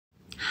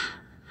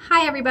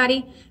Hi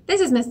everybody,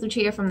 this is Miss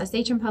Lucia from the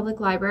Sachem Public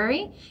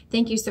Library.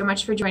 Thank you so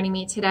much for joining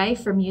me today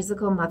for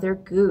musical Mother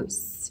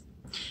Goose.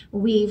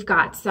 We've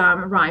got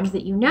some rhymes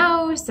that you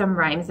know, some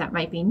rhymes that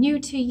might be new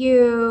to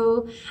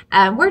you.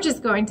 We're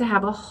just going to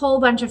have a whole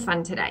bunch of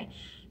fun today.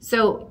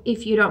 So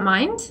if you don't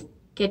mind,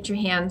 get your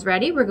hands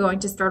ready. We're going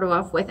to start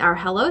off with our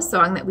hello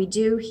song that we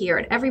do here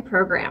at every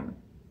program.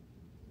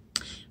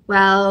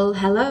 Well,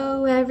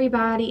 hello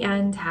everybody,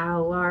 and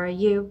how are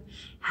you?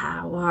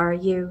 How are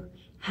you?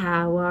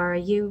 How are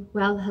you?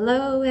 Well,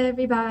 hello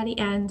everybody,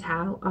 and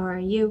how are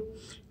you?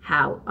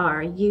 How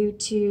are you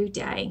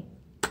today?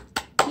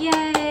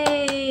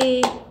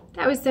 Yay!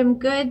 That was some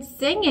good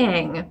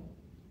singing.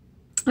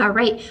 All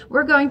right,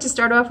 we're going to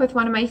start off with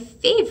one of my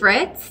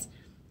favorites,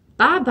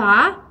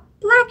 Baba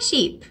Black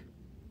Sheep.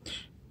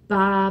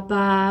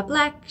 Baba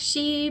Black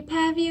Sheep,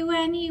 have you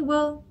any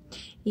wool?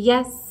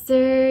 Yes,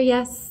 sir,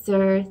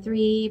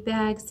 3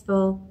 bags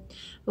full.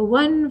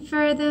 1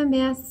 for the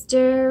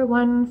master,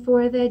 1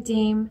 for the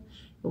dame,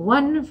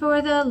 1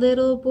 for the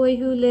little boy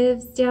who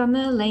lives down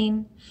the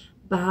lane.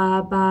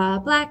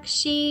 Baba Black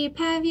Sheep,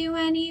 have you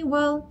any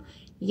wool?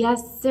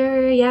 Yes,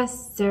 sir,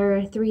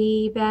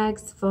 3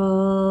 bags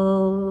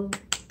full.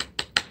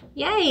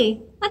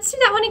 Yay! Let's do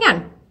that one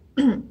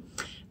again.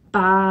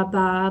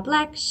 Baba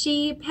Black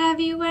Sheep, have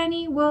you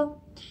any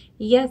wool?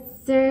 Yes,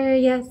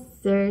 sir,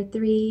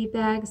 3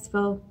 bags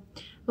full.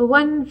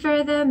 1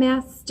 for the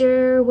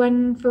master,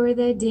 1 for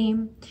the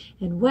dame,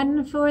 and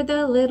 1 for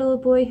the little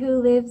boy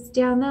who lives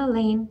down the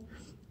lane.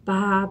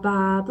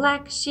 Baba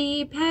Black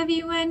Sheep, have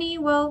you any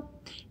wool?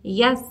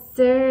 Yes,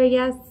 sir,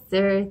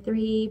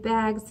 3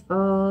 bags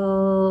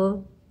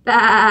full.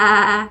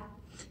 Bah!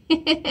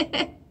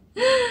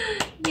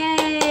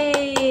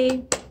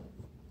 Yay!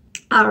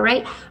 All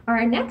right,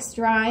 our next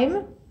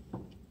rhyme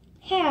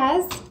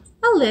has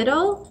a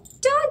little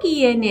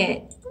doggy in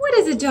it. What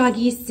does a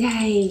doggy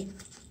say?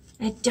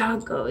 A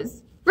dog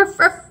goes, ruff,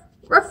 ruff,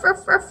 ruff,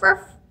 ruff, ruff,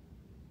 ruff.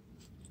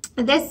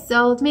 This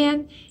old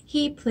man,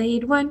 he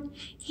played one.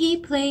 He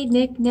played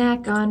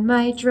knick-knack on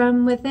my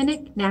drum with a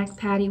knick-knack,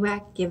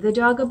 paddywhack, give the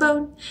dog a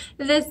bone.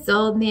 This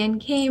old man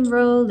came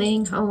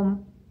rolling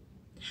home.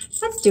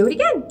 Let's do it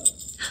again.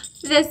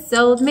 This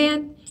old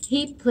man,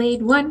 he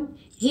played one.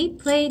 He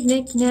played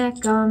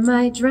knick-knack on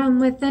my drum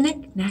with a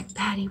knick-knack,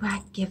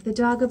 paddywhack, give the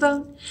dog a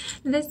bone.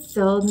 This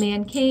old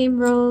man came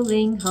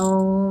rolling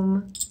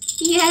home.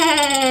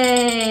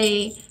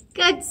 Yay!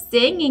 Good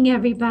singing,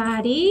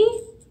 everybody.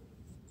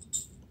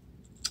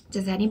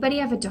 Does anybody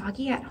have a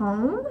doggy at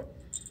home?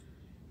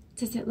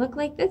 Does it look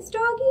like this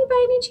doggy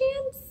by any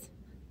chance?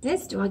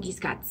 This doggy's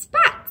got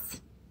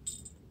spots.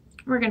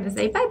 We're going to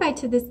say bye-bye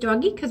to this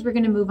doggy because we're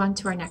going to move on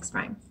to our next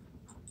rhyme.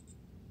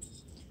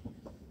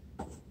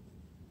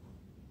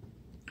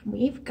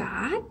 We've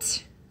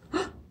got,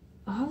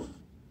 oh,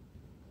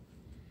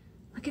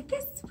 look at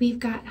this. We've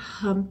got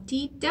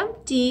Humpty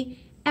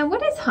Dumpty. And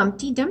what does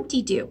Humpty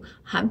Dumpty do?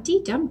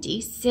 Humpty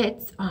Dumpty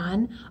sits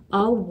on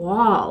a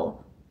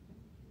wall.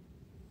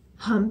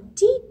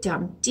 Humpty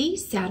Dumpty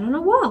sat on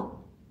a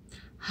wall.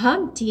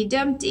 Humpty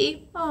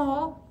Dumpty,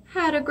 oh,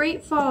 had a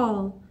great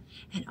fall.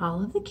 And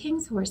all of the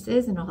king's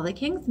horses and all the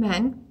king's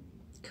men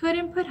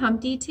couldn't put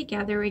Humpty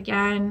together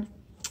again.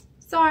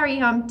 Sorry,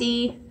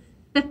 Humpty.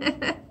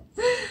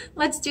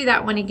 Let's do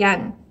that one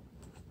again.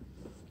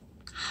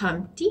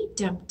 Humpty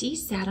Dumpty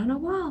sat on a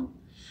wall.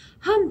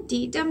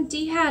 Humpty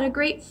Dumpty had a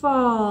great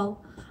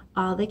fall.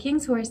 All the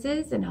king's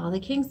horses and all the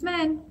king's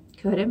men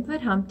couldn't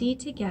put Humpty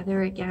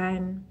together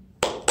again.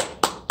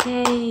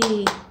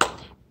 Yay!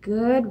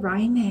 Good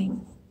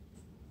rhyming.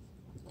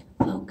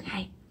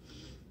 Okay.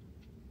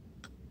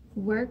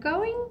 We're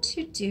going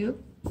to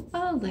do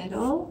a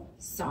little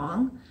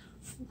song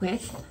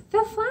with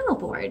the flannel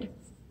board.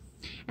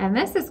 And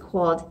this is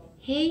called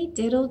Hey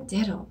Diddle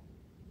Diddle.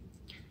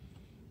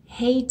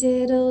 Hey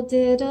diddle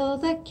diddle,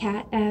 the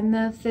cat and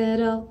the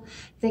fiddle,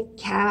 the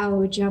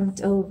cow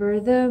jumped over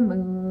the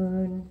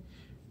moon.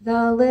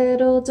 The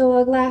little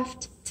dog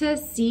laughed to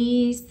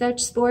see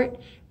such sport,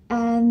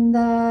 and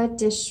the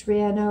dish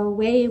ran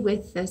away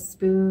with the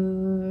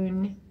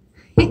spoon.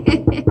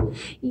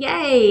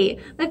 Yay!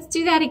 Let's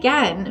do that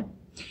again.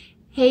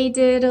 Hey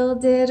diddle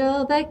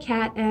diddle, the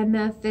cat and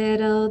the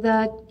fiddle,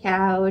 the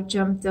cow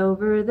jumped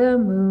over the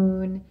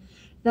moon.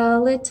 The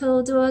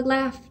little dog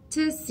laughed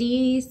to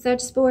see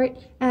such sport,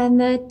 and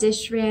the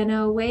dish ran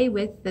away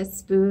with the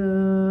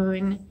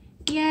spoon.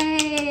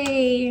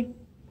 Yay!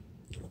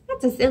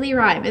 That's a silly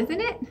rhyme,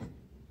 isn't it?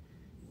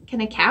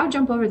 Can a cow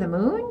jump over the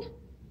moon?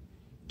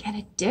 Can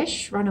a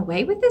dish run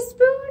away with the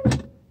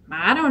spoon?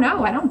 I don't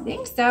know. I don't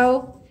think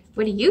so.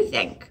 What do you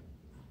think?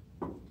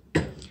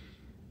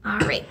 All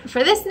right.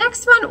 For this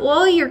next one,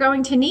 all you're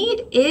going to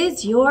need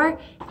is your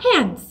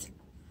hands.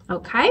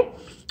 Okay?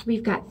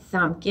 We've got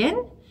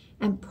thumbkin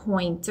and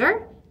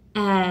pointer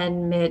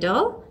and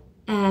middle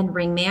and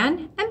ring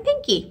man and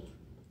pinky.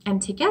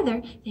 And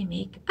together they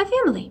make a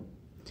family.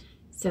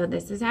 So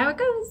this is how it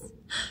goes.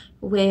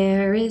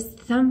 Where is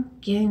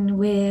Thumbkin?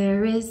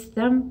 Where is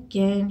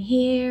Thumbkin?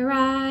 Here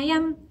I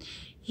am.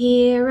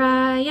 Here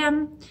I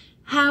am.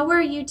 How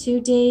are you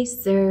today,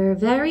 sir?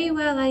 Very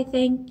well, I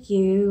thank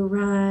you.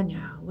 Run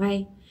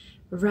away,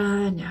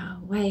 run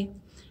away.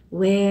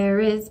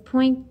 Where is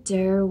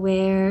Pointer?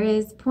 Where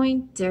is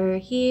Pointer?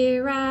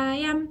 Here I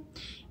am,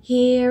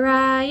 here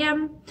I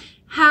am.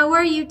 How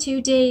are you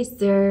today,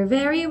 sir?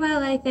 Very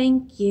well, I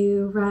thank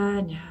you.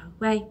 Run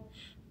away,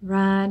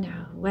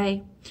 run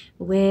away.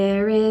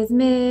 Where is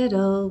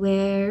Middle?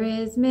 Where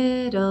is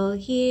Middle?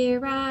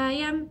 Here I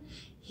am,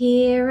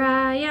 here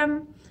I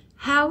am.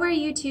 How are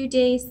you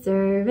today,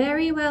 sir?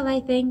 Very well, I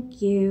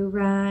thank you.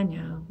 Run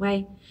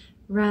away,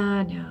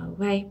 run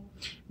away.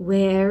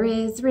 Where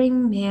is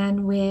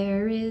Ringman?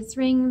 Where is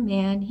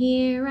Ringman?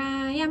 Here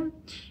I am,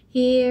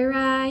 here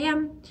I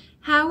am.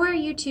 How are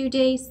you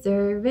today,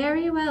 sir?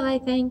 Very well, I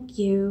thank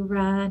you.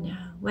 Run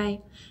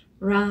away,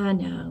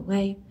 run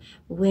away.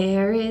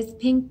 Where is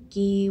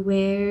Pinky?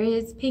 Where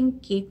is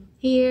Pinky?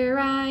 Here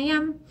I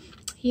am,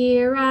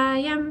 here I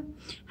am.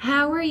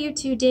 How are you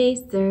today,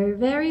 sir?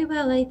 Very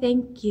well, I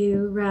thank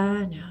you.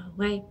 Run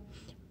away,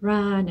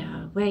 run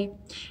away.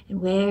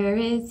 And where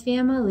is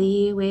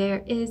Family?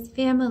 Where is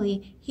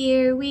Family?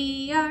 Here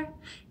we are,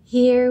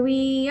 here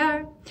we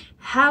are.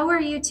 How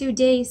are you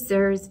today,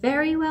 sirs?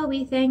 Very well,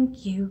 we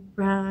thank you.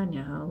 Run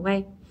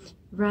away,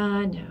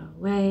 run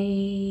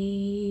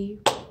away.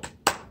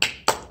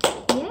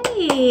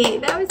 Yay!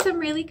 That was some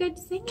really good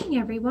singing,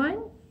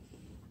 everyone.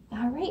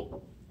 All right,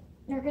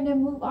 we're going to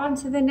move on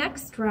to the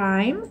next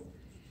rhyme,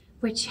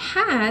 which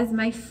has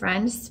my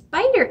friend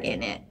Spider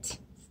in it.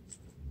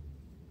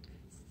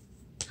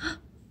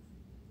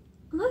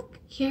 Look,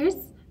 here's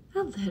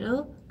a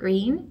little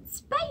green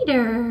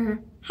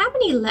spider. How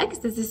many legs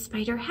does a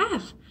spider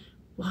have?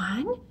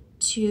 1,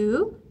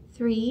 2,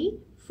 3,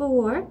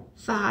 4,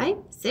 5,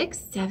 6,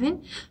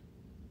 7.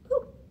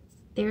 Ooh,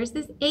 there's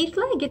this 8th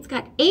leg. It's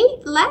got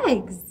 8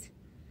 legs.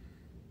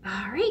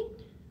 All right,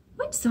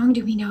 what song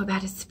do we know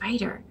about a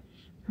spider?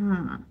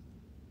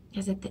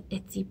 Is it the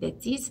Itsy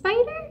Bitsy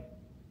Spider?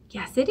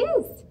 Yes, it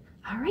is.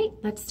 All right,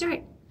 let's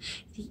start.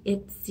 The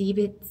itsy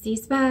bitsy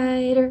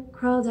spider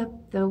crawled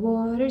up the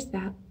water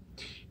spout.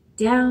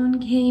 Down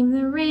came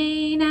the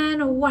rain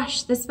and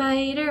washed the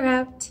spider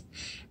out.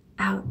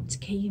 Out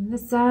came the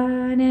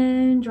sun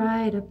and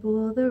dried up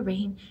all the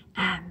rain.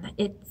 And the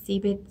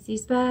itsy bitsy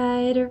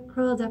spider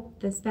crawled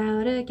up the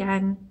spout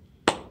again.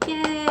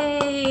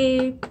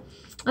 Yay!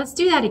 Let's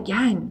do that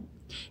again.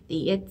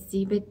 The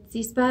itsy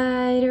bitsy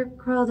spider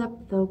crawled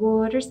up the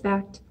water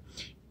spout.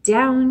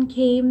 Down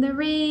came the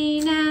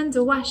rain and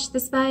washed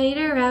the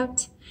spider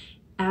out.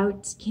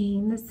 Out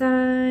came the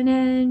sun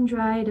and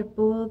dried up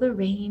all the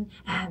rain.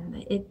 And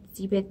the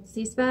itsy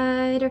bitsy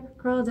spider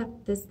crawled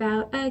up the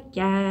spout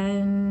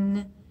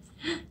again.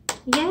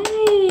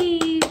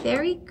 Yay!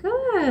 Very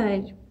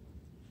good.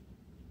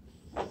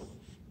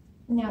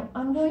 Now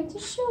I'm going to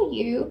show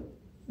you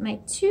my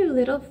 2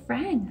 little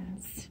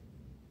friends.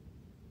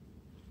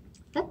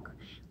 Look,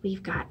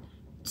 we've got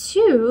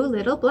 2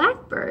 little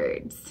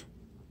blackbirds.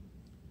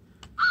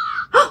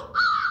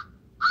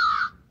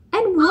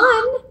 And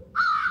one,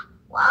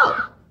 whoa,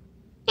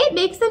 it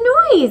makes a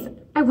noise.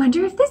 I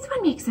wonder if this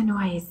one makes a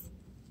noise.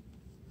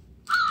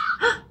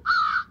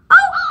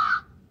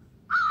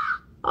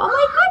 Oh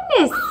my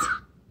goodness.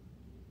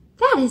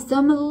 That is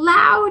some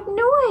loud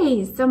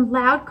noise, some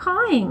loud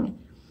cawing.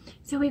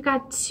 So we've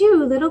got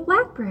 2 little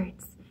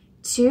blackbirds.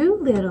 2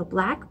 little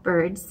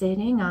blackbirds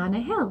sitting on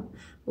a hill.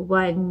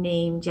 One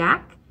named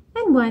Jack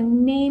and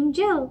one named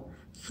Jill.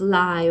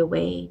 Fly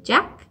away,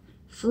 Jack.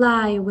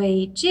 Fly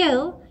away,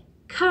 Jill.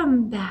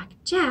 Come back,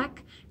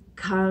 Jack.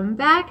 Come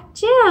back,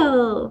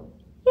 Jill.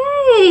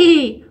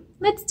 Yay!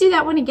 Let's do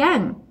that one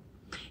again.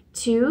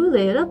 2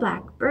 little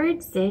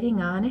blackbirds sitting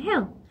on a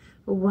hill.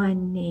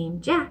 One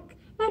named Jack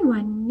and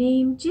one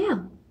named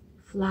Jill.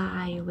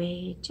 Fly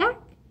away, Jack.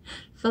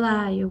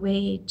 Fly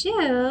away,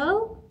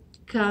 Jill.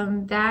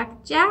 Come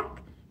back,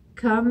 Jack.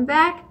 Come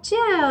back,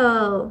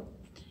 Jill.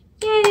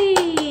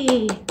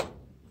 Yay!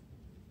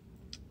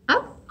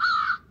 Oh.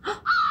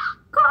 Caw,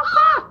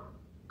 caw.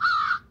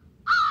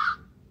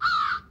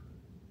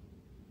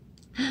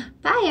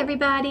 Bye,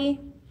 everybody.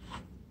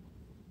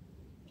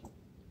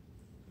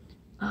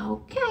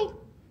 Okay.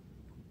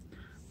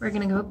 We're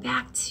going to go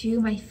back to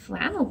my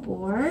flannel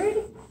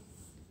board.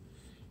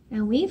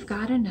 And we've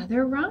got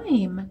another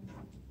rhyme.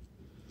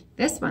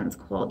 This one's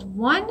called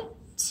 1,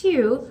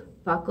 2,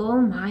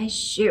 Buckle My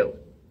Shoe.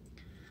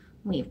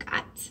 We've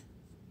got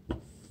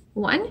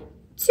 1,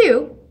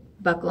 2,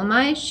 Buckle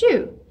My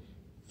Shoe.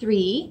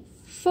 3,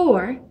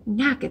 4,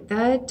 Knock at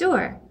the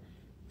door.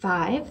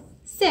 5,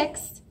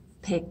 6,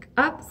 Pick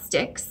up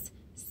sticks.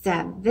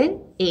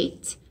 7,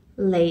 8,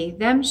 Lay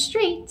them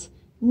straight.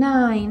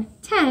 9,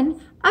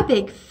 10, A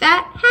big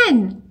fat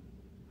hen.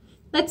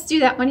 Let's do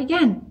that one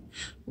again.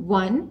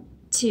 1,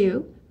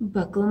 2,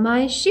 Buckle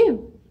my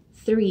shoe.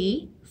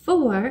 3,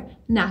 4,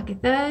 Knock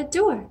at the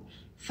door.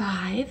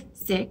 5,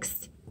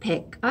 6,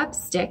 Pick up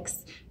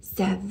sticks.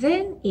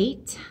 7,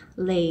 8,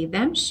 Lay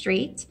them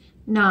straight.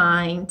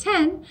 9,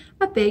 10,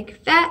 A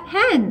big fat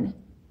hen.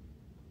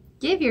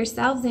 Give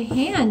yourselves a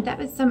hand. That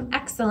was some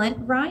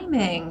excellent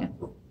rhyming.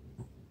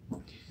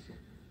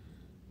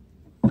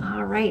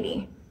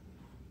 Alrighty.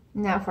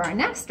 Now for our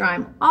next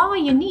rhyme, all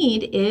you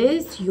need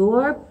is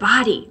your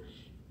body.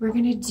 We're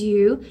gonna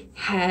do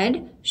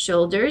head,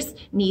 shoulders,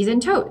 knees,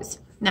 and toes.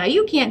 Now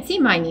you can't see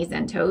my knees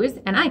and toes,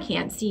 and I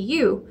can't see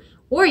you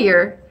or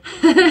your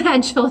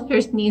head,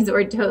 shoulders, knees,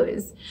 or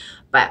toes.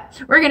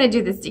 But we're gonna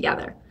do this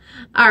together.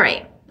 All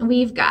right,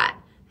 we've got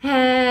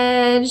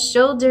head,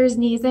 shoulders,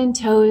 knees, and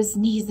toes,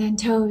 knees and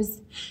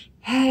toes.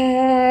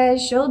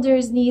 Head,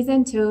 shoulders, knees,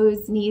 and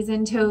toes, knees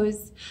and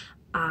toes.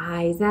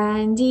 Eyes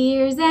and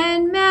ears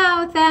and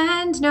mouth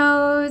and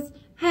nose.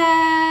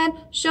 Head,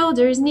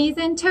 shoulders, knees,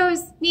 and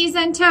toes, knees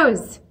and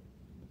toes.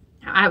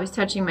 Now, I was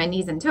touching my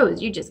knees and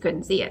toes. You just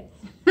couldn't see it.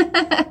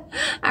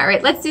 All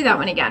right, let's do that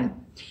one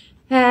again.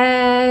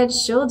 Head,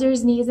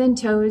 shoulders, knees, and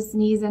toes,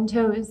 knees and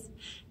toes.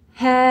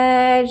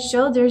 Head,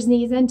 shoulders,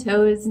 knees, and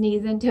toes,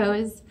 knees and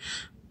toes.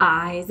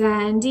 Eyes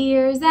and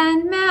ears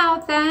and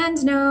mouth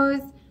and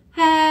nose.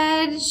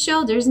 Head,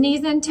 shoulders,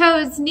 knees, and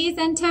toes, knees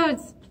and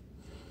toes.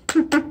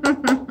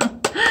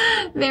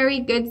 Very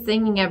good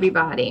singing,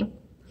 everybody.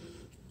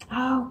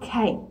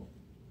 Okay,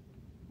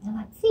 now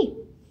let's see.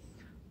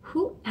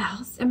 Who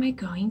else am I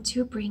going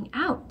to bring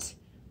out?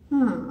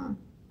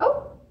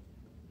 Oh,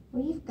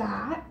 we've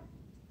got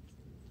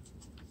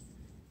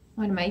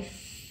one of my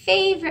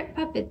favorite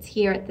puppets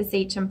here at the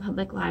Sachem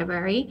Public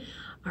Library,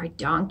 our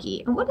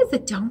donkey. And what does a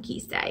donkey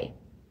say?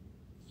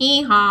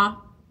 Hee-haw,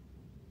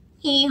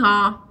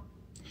 hee-haw.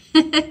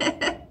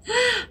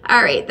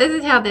 All right, this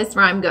is how this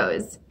rhyme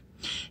goes.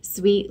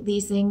 Sweetly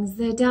sings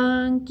the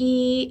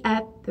donkey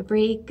at the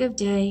break of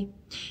day.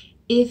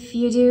 If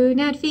you do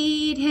not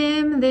feed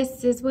him,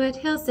 this is what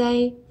he'll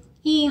say.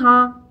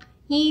 Hee-haw,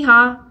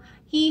 hee-haw,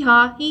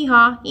 hee-haw,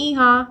 hee-haw,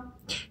 hee-haw.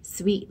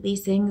 Sweetly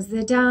sings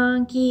the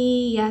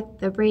donkey at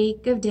the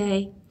break of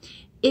day.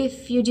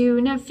 If you do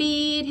not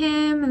feed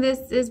him,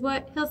 this is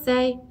what he'll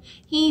say.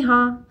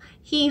 Hee-haw,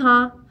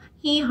 hee-haw,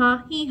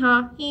 hee-haw,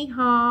 hee-haw,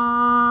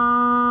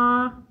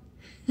 hee-haw.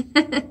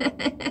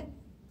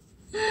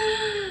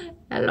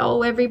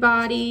 Hello,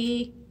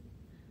 everybody.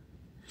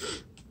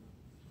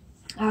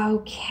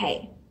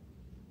 Okay,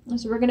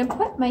 so we're going to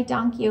put my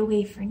donkey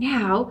away for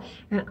now,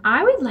 and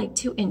I would like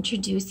to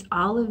introduce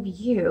all of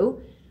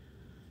you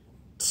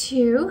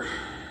to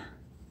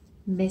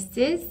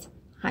Mrs.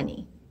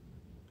 Honey.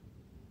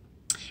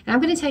 And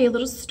I'm going to tell you a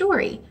little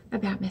story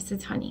about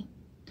Mrs. Honey.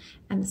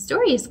 And the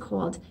story is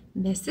called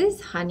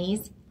Mrs.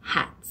 Honey's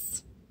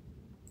Hats.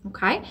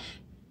 Okay?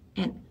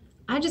 And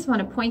I just want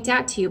to point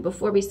out to you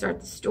before we start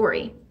the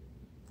story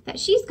that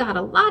she's got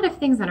a lot of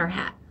things on her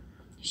hat.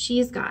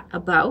 She's got a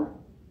bow,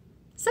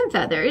 some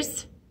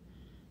feathers,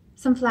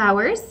 some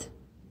flowers,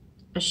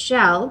 a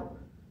shell,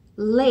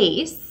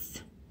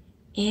 lace,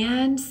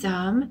 and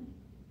some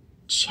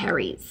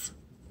cherries.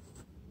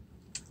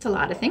 It's a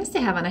lot of things to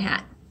have on a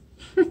hat.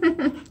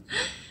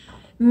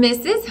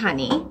 Mrs.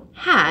 Honey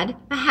had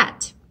a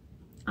hat.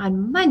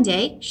 On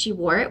Monday, she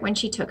wore it when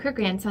she took her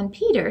grandson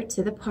Peter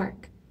to the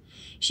park.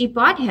 She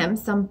bought him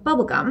some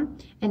bubble gum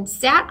and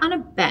sat on a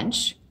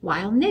bench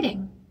while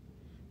knitting.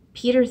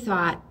 Peter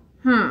thought,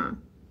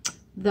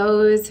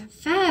 those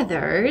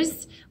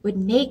feathers would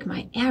make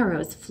my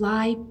arrows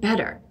fly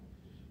better.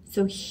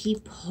 So he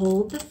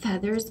pulled the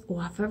feathers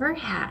off of her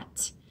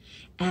hat,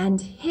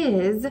 and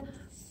his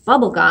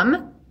bubble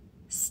gum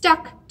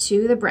stuck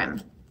to the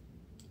brim.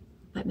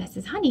 But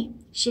Mrs. Honey,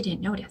 she didn't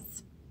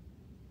notice.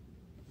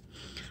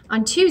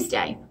 On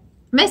Tuesday,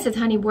 Mrs.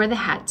 Honey wore the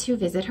hat to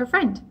visit her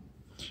friend.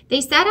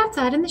 They sat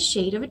outside in the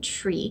shade of a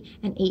tree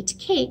and ate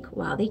cake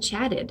while they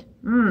chatted.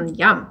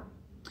 Yum.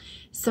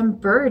 Some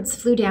birds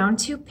flew down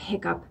to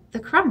pick up the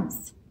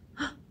crumbs.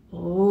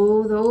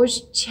 Oh,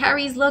 those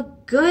cherries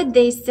look good,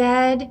 they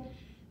said.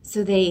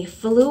 So they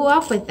flew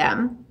off with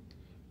them,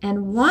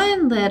 and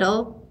one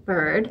little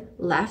bird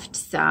left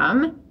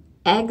some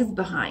eggs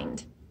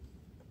behind.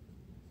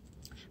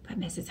 But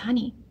Mrs.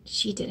 Honey,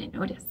 she didn't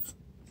notice.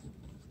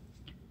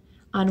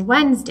 On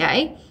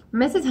Wednesday,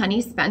 Mrs.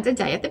 Honey spent a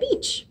day at the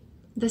beach.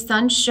 The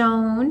sun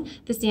shone,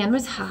 the sand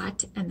was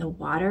hot, and the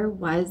water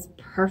was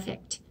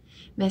perfect.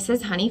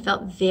 Mrs. Honey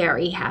felt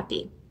very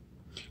happy.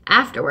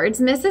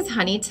 Afterwards, Mrs.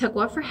 Honey took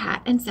off her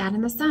hat and sat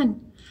in the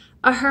sun.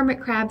 A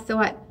hermit crab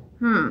thought,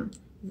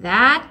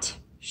 that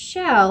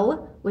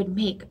shell would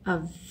make a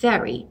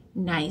very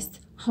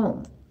nice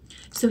home.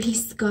 So he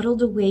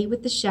scuttled away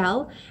with the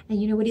shell, and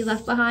you know what he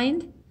left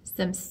behind?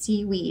 Some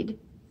seaweed.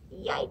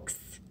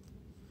 Yikes.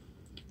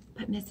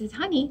 But Mrs.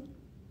 Honey,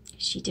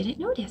 she didn't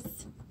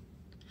notice.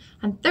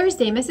 On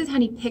Thursday, Mrs.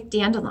 Honey picked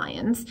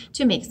dandelions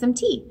to make some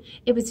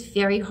tea. It was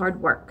very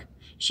hard work.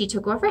 She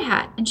took off her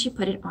hat and she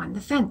put it on the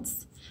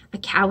fence. A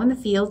cow in the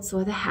field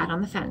saw the hat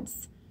on the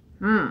fence.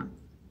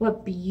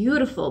 What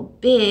beautiful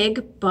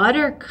big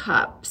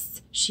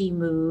buttercups, she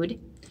mooed.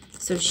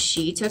 So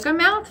she took a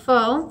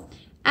mouthful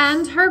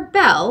and her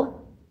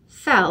bell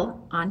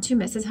fell onto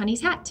Mrs.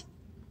 Honey's hat.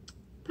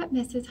 But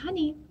Mrs.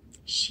 Honey,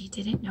 she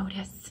didn't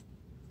notice.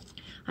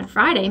 On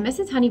Friday,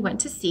 Mrs. Honey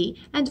went to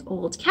see an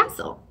old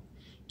castle.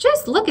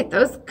 Just look at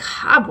those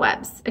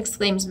cobwebs,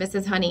 exclaimed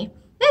Mrs. Honey.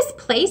 This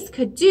place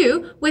could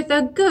do with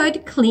a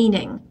good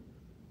cleaning.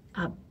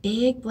 A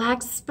big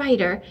black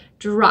spider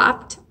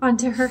dropped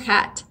onto her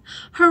hat.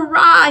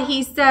 "Hurrah!"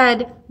 he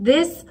said.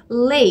 "This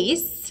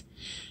lace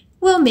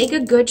will make a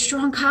good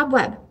strong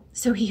cobweb."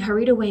 So he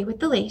hurried away with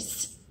the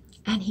lace,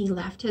 and he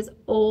left his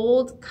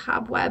old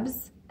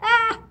cobwebs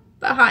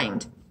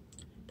behind.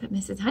 But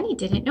Mrs. Honey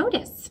didn't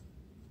notice.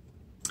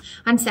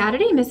 On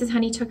Saturday, Mrs.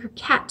 Honey took her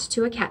cat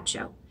to a cat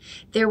show.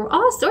 There were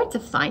all sorts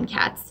of fine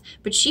cats,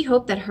 but she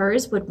hoped that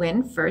hers would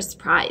win first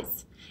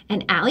prize.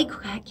 An alley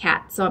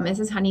cat saw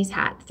Mrs. Honey's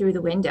hat through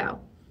the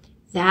window.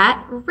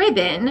 "That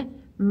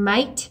ribbon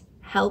might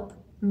help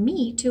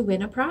me to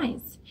win a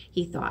prize,"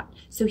 he thought.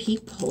 So he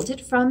pulled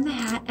it from the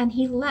hat and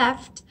he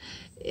left,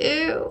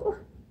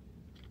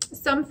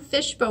 some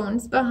fish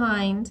bones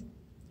behind.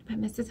 But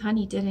Mrs.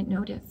 Honey didn't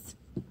notice.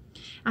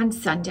 On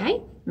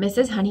Sunday,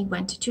 Mrs. Honey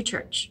went to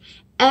church.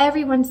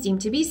 Everyone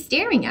seemed to be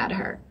staring at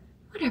her.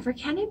 "Whatever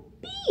can it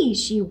be?"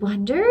 she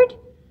wondered.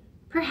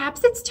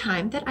 "Perhaps it's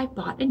time that I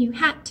bought a new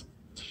hat."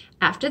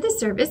 After the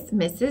service,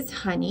 Mrs.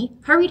 Honey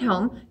hurried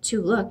home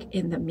to look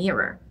in the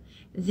mirror.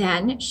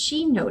 Then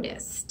she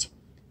noticed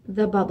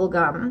the bubble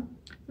gum,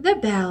 the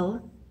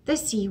bell, the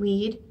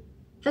seaweed,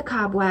 the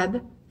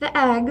cobweb, the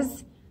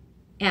eggs,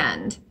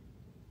 and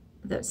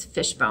those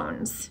fish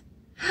bones.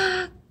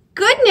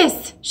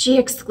 "Goodness!" she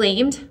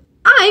exclaimed.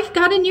 "I've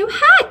got a new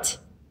hat!"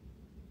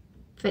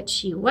 But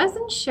she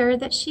wasn't sure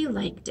that she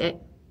liked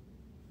it.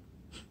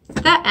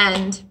 The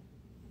end.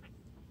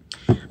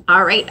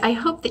 All right, I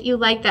hope that you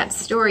like that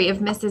story of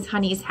Mrs.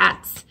 Honey's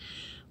hats.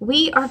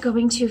 We are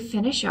going to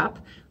finish up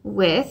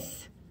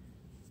with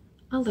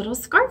a little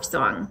scarf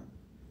song.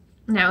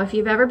 Now, if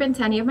you've ever been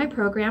to any of my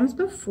programs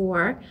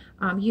before,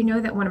 you know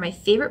that one of my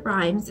favorite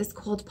rhymes is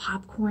called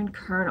popcorn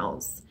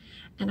kernels.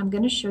 And I'm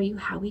going to show you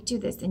how we do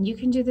this. And you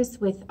can do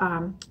this with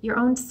your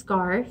own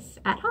scarf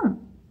at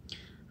home.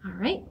 All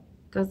right,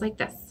 goes like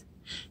this.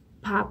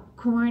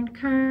 Popcorn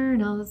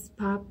kernels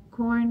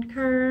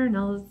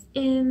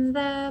in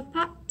the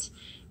pot,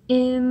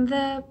 in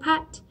the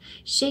pot.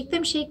 Shake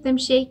them, shake them,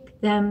 shake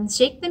them,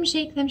 shake them,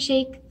 shake them,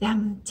 shake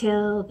them,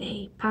 till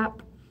they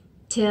pop,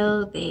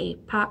 till they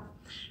pop.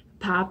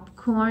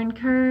 Popcorn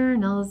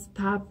kernels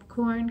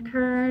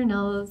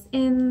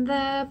in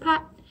the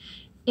pot,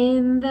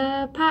 in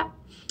the pot.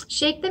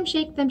 Shake them,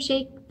 shake them,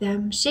 shake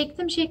them, shake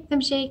them, shake them,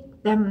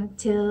 shake them,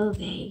 till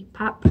they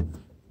pop,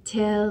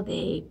 till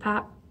they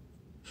pop.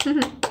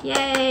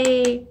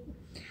 Yay!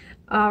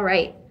 All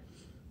right.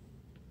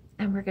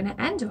 And we're going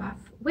to end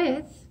off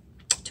with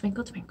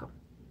Twinkle, Twinkle.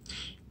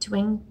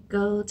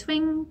 Twinkle,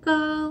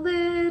 twinkle,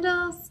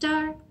 little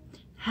star,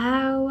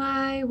 how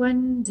I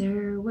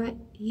wonder what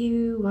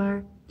you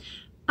are.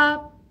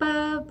 Up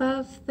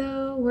above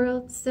the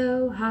world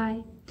so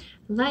high,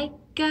 like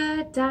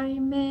a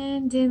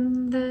diamond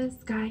in the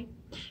sky.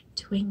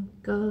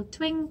 Twinkle,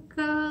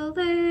 twinkle,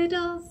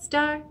 little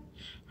star,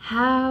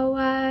 how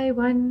I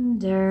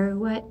wonder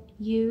what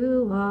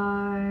you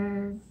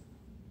are.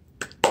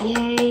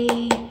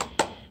 Yay!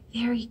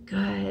 Very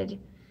good.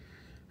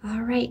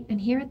 All right,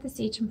 and here at the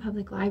Sachem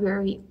Public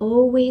Library, we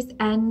always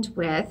end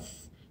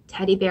with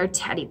teddy bear,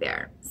 teddy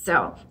bear.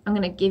 So I'm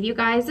going to give you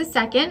guys a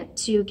second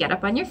to get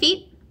up on your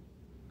feet,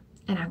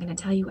 and I'm going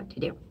to tell you what to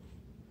do.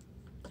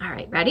 All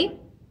right, ready?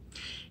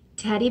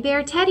 Teddy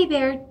bear,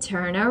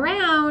 turn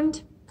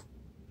around.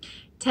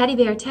 Teddy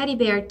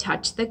bear,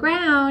 touch the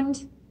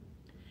ground.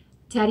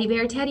 Teddy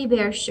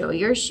bear, show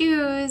your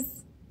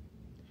shoes.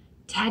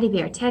 Teddy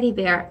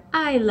bear,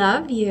 I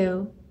love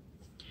you.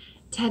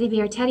 Teddy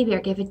bear,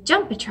 give a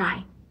jump a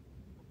try.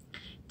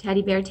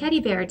 Teddy bear,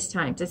 it's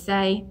time to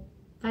say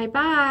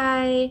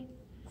bye-bye.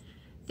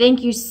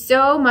 Thank you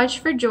so much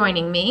for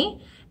joining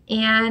me.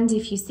 And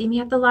if you see me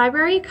at the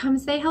library, come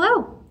say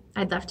hello.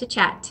 I'd love to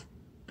chat.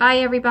 Bye,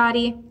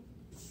 everybody.